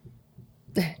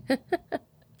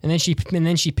 and then she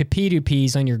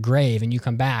pee-pee-pees on your grave, and you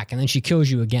come back, and then she kills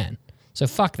you again. So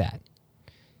fuck that.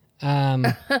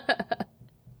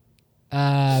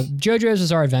 JoJo's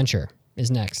Bizarre Adventure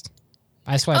is next.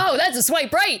 I swipe. Oh, that's a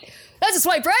swipe right. That's a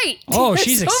swipe right. Oh, There's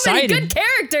she's so excited. many good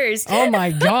characters. Oh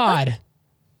my god.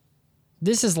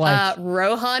 This is like.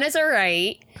 Rohan is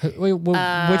alright.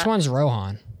 Which one's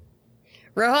Rohan?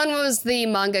 Rohan was the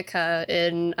mangaka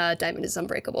in Diamond is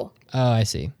Unbreakable. Oh, I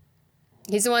see.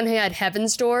 He's the one who had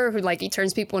Heaven's Door, who he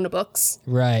turns people into books.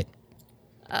 Right.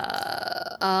 What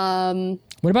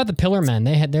about the Pillar Men?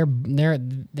 They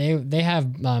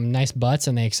have nice butts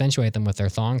and they accentuate them with their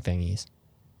thong thingies.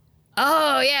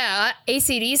 Oh yeah,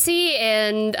 AC/DC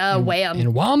and Wham.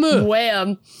 And Wamu.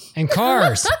 Wham. And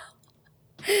Cars.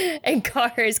 And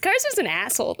Cars. Cars was an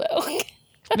asshole though.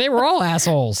 They were all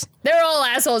assholes. They're all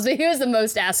assholes, but he was the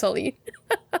most asshole-y.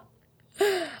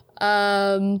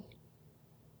 Trying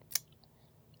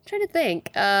to think.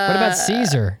 What about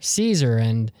Caesar? Caesar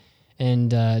and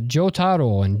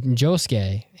Jotaro and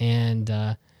Josuke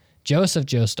and Joseph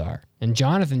Joestar and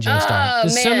Jonathan Joestar. Oh,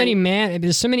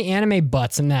 There's so many anime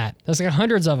butts in that. There's like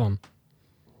hundreds of them.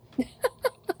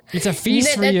 It's a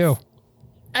feast for you.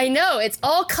 I know, it's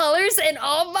all colors and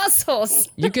all muscles.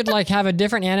 You could have a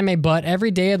different anime butt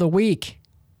every day of the week.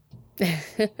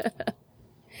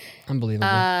 Unbelievable.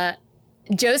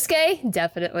 Josuke,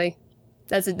 definitely.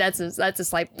 That's a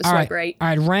swipe right. All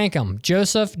right, rank them.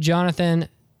 Joseph, Jonathan,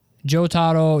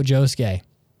 Jotaro, Josuke.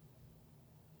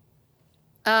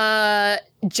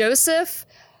 Joseph,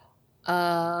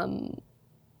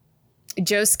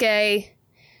 Josuke,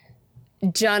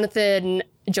 Jonathan,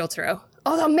 Jotaro.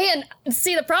 Oh man,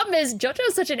 see the problem is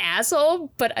Jotaro's such an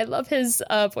asshole, but I love his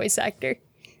voice actor.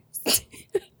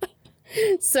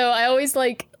 So I always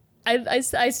I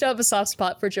still have a soft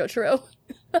spot for Jotaro.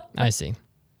 I see.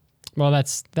 Well,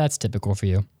 that's typical for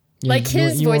you.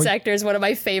 His voice actor is one of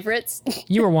my favorites.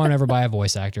 You were won over by a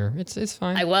voice actor. It's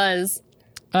fine. I was.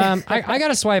 I got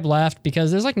to swipe left because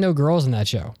there's no girls in that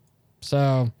show.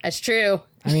 So that's true.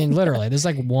 I mean, literally, there's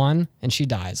one and she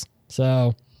dies.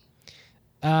 So.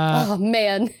 Oh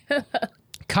man.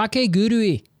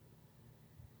 Kakegurui.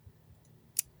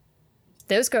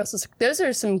 Those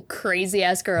are some crazy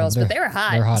ass girls, but they were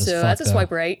hot. They're hot so as fuck, that's a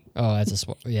swipe right. Oh, that's a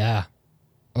swipe. Yeah.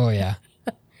 Oh yeah.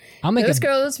 Those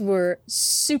girls were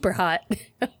super hot.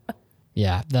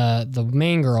 Yeah, the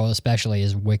main girl especially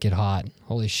is wicked hot.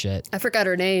 Holy shit. I forgot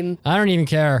her name. I don't even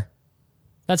care.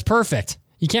 That's perfect.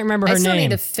 You can't remember her name. I still need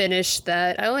to finish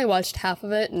that. I only watched half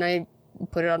of it and I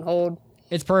put it on hold.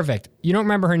 It's perfect. You don't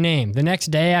remember her name. The next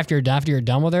day after you're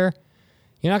done with her,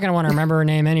 you're not going to want to remember her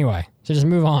name anyway. So just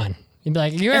move on. You'd be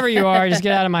like, whoever you are, just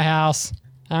get out of my house.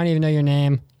 I don't even know your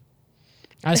name.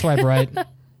 I swipe right.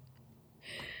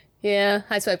 Yeah,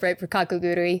 I swipe right for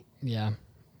Kakegurui. Yeah.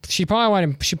 She probably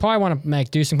want to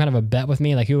do some kind of a bet with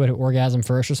me, who would orgasm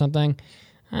first or something.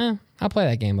 I'll play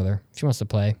that game with her. If she wants to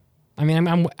play. I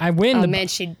mean, I win. Oh man,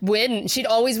 she'd win. She'd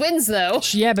always wins though.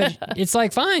 Yeah, but it's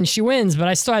fine. She wins, but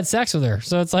I still had sex with her,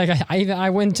 so it's I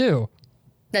win too.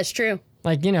 That's true.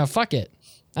 Fuck it,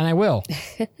 and I will.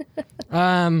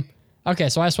 Okay,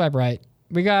 so I swipe right.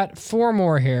 We got 4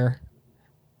 more here,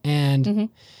 and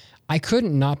I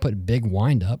couldn't not put Big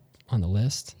Wind Up on the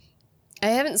list. I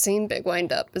haven't seen Big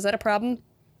Wind Up. Is that a problem?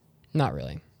 Not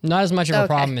really. Not as much of a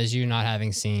problem as you not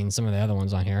having seen some of the other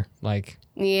ones on here.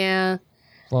 Yeah.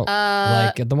 Well,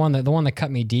 the one that cut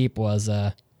me deep was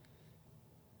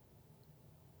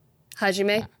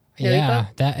Hajime.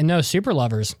 No, Super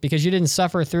Lovers, because you didn't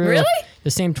suffer through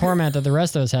the same torment that the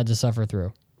rest of us had to suffer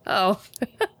through. Oh.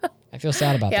 I feel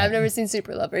sad about that. Yeah, I've never seen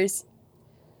Super Lovers.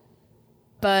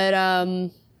 But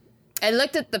I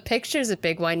looked at the pictures of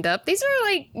Big Wind Up. These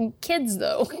are kids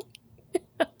though.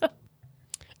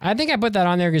 I think I put that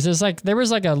on there because there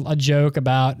was a joke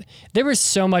about there was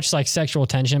so much sexual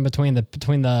tension between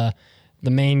the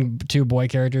main 2 boy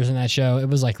characters in that show. It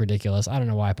was ridiculous. I don't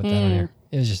know why I put that on here.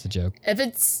 It was just a joke. If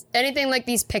it's anything like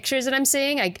these pictures that I'm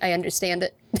seeing, I understand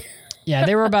it. Yeah,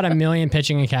 there were about 1 million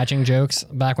pitching and catching jokes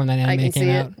back when that anime came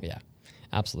out. Yeah,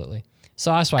 absolutely.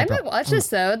 So I swiped. I might watch this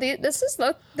though.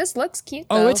 This looks cute.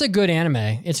 Oh, though. it's a good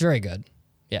anime. It's very good.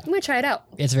 Yeah, I'm gonna try it out.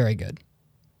 It's very good.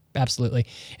 Absolutely.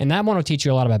 And that one will teach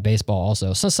you a lot about baseball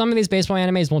also. So some of these baseball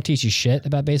animes won't teach you shit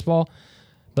about baseball,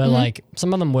 but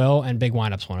some of them will, and Big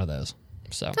Wind Up's one of those.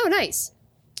 So. Oh, nice.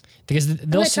 Because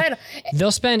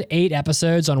they'll spend 8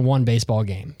 episodes on one baseball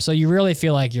game. So you really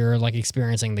feel like you're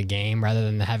experiencing the game rather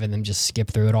than having them just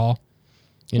skip through it all.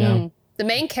 You know? The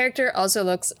main character also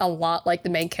looks a lot like the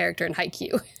main character in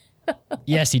Haikyuu.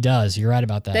 Yes, he does. You're right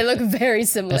about that. They look very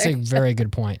similar. That's a very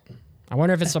good point. I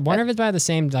wonder if it's by the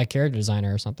same character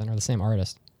designer or something, or the same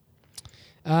artist.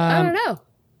 I don't know.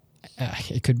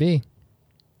 It could be.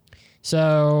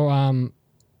 So,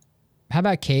 how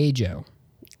about Keijo?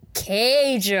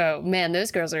 Keijo. Man,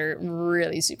 those girls are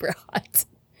really super hot.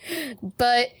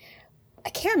 But I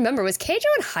can't remember. Was Keijo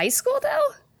in high school, though?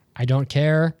 I don't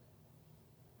care.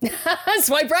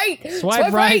 Swipe right.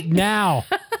 Swipe right now.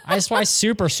 I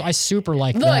super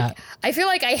like that. Look, I feel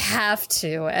like I have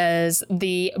to, as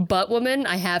the butt woman,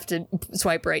 I have to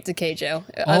swipe right to Keijo.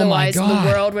 Otherwise, the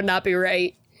world would not be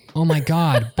right. Oh my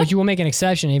God. But you will make an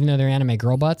exception even though they're anime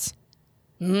girl butts?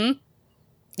 Mm-hmm.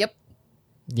 Yep.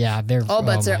 Yeah, they're all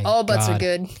butts are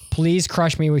good. Please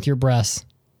crush me with your breasts.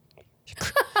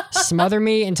 Smother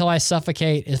me until I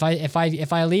suffocate.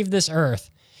 If I leave this earth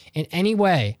in any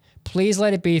way, please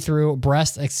let it be through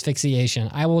breast asphyxiation.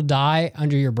 I will die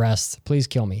under your breasts. Please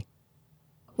kill me.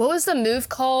 What was the move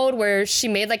called where she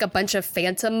made like a bunch of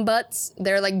phantom butts?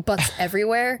 There are like butts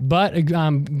everywhere.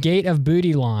 Gate of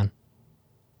Booty Lawn.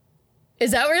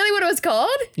 Is that really what it was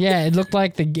called? Yeah, it looked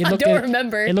like I don't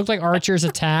remember. It looked like Archer's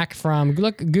attack from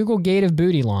Google Gate of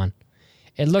Booty Lawn.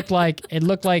 It looked like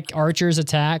Archer's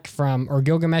attack or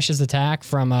Gilgamesh's attack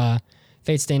from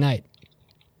Fate Stay Night.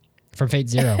 From Fate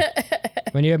Zero.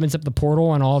 When he opens up the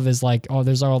portal and all of his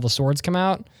there's all the swords come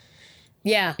out.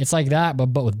 Yeah. It's like that, but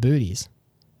with booties.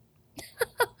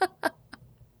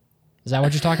 Is that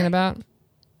what you're talking about?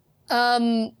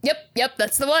 Yep,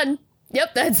 that's the one.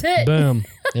 Yep, that's it. Boom.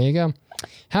 There you go.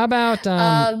 How about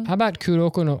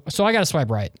Kuroko no? So I got to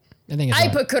swipe right. I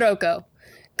put Kuroko.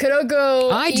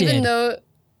 Kuroko. I even did. Though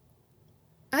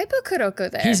I put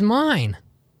Kuroko there. He's mine.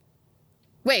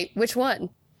 Wait, which one?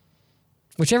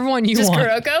 Whichever one you want. want.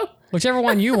 Just Kuroko? Whichever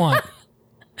one you want.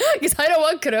 Because I don't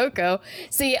want Kuroko.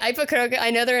 See, I put Kuroko.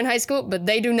 I know they're in high school, but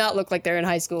they do not look like they're in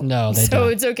high school. No, they don't. So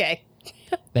it's okay.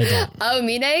 They don't.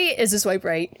 Aomine is a swipe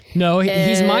right. No,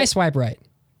 he's my swipe right.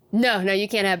 No, you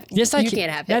can't have. Yes, you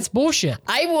can't have him. That's bullshit.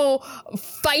 I will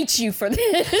fight you for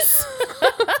this.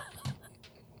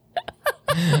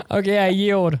 Okay, I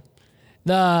yield.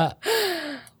 There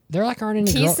aren't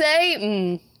any girls.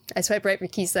 Kisei? I swipe right for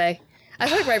Kisei. I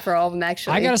swipe right for all of them,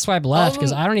 actually. I gotta swipe left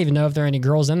because I don't even know if there are any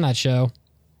girls in that show.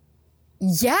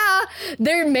 Yeah,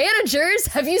 they're managers.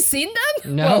 Have you seen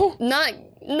them? No. Well, not.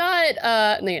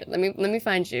 Let me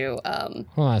find you. Hold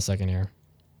on a second here.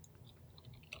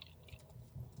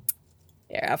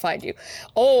 Yeah, I'll find you.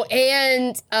 Oh,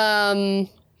 and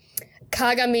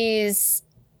Kagami's.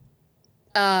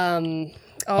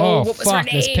 What was her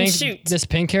name? This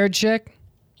pink-haired chick.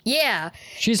 Yeah,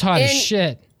 she's hot as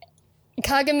shit.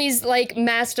 Kagami's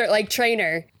master,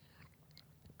 trainer.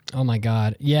 Oh my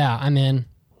God! Yeah, I'm in.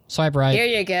 Swipe right. Here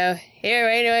you go. Here,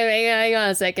 wait, hang on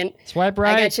a second. Swipe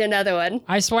right. I got you another one.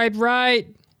 I swiped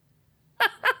right.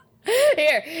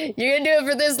 Here, you're gonna do it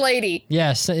for this lady.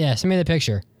 Yes, yeah. Send me the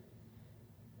picture.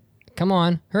 Come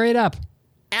on, hurry it up.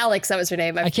 Alex, that was her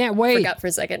name. I can't wait. Forgot for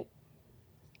a second.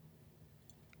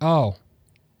 Oh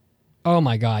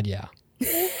my God! Yeah.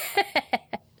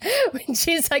 When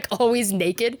she's always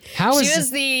naked. She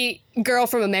was the girl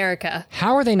from America.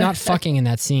 How are they not fucking in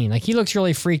that scene? He looks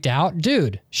really freaked out.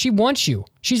 Dude, she wants you.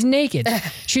 She's naked.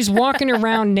 She's walking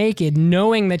around naked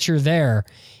knowing that you're there.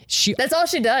 That's all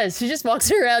she does. She just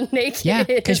walks around naked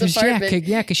in his apartment.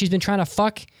 Because she's been trying to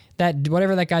fuck that,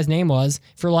 whatever that guy's name was,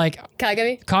 for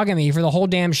Kagami for the whole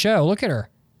damn show. Look at her.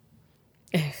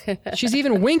 She's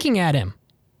even winking at him.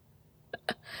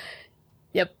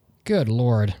 Yep. Good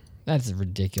Lord. That's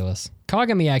ridiculous.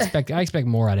 Kagami, I expect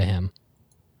more out of him.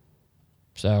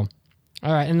 So,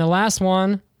 all right, and the last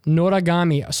one,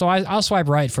 Noragami. So I'll swipe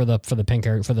right for the pink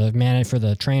hair, for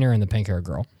the trainer and the pink hair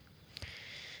girl.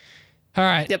 All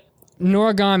right. Yep.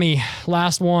 Noragami,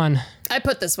 last one. I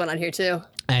put this one on here too.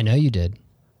 I know you did.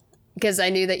 Because I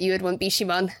knew that you would want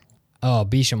Bishamon. Oh,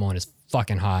 Bishamon is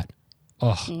fucking hot.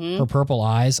 Oh, her purple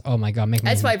eyes. Oh my God,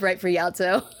 I swipe right for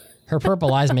Yato. Her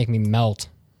purple eyes make me melt.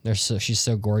 She's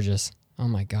so gorgeous. Oh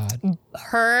my God.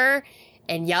 Her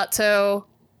and Yato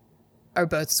are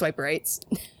both swipe rights.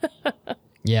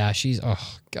 Yeah,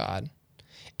 oh God.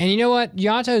 And you know what?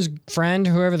 Yato's friend,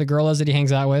 whoever the girl is that he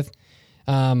hangs out with,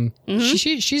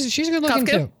 she's good looking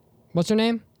too. What's her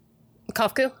name?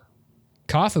 Kafuku.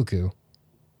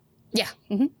 Yeah.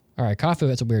 All right, Kafu.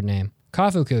 That's a weird name.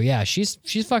 Kafuku. Yeah,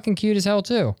 she's fucking cute as hell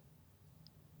too.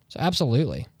 So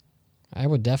absolutely, I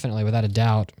would definitely, without a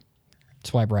doubt,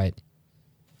 swipe right.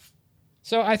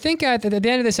 So I think at the end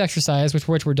of this exercise, which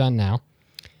we're done now,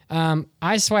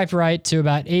 I swiped right to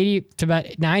about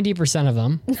 90% of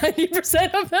them.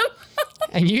 90% of them?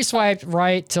 And you swiped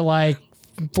right to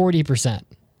 40%.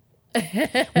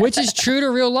 Which is true to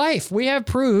real life. We have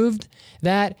proved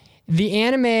that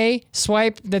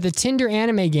the Tinder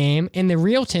anime game and the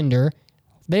real Tinder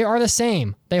They are the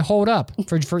same. They hold up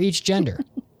for each gender.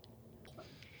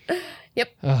 Yep.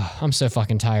 Ugh, I'm so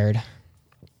fucking tired.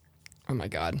 Oh my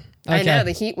God. Okay. I know,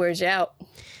 the heat wears you out.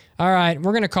 All right,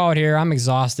 we're going to call it here. I'm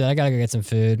exhausted. I got to go get some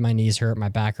food. My knees hurt. My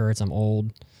back hurts. I'm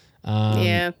old.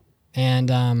 Yeah. And,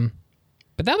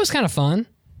 but that was kind of fun.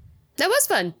 That was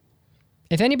fun.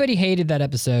 If anybody hated that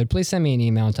episode, please send me an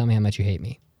email and tell me how much you hate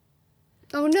me.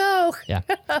 Oh, no. Yeah.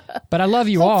 But I love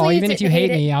you all. Hopefully you Even if you didn't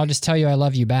hate hate me, I'll just tell you I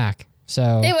love you back.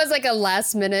 So It was like a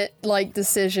last minute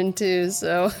decision too,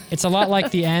 so. it's a lot like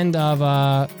the end of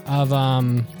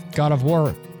God of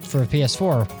War for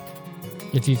PS4.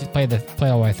 If you play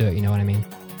all the way through it, you know what I mean.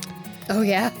 Oh,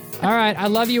 yeah. All right, I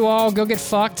love you all. Go get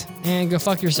fucked and go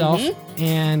fuck yourself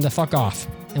and fuck off.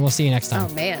 And we'll see you next time.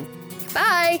 Oh, man.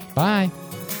 Bye. Bye.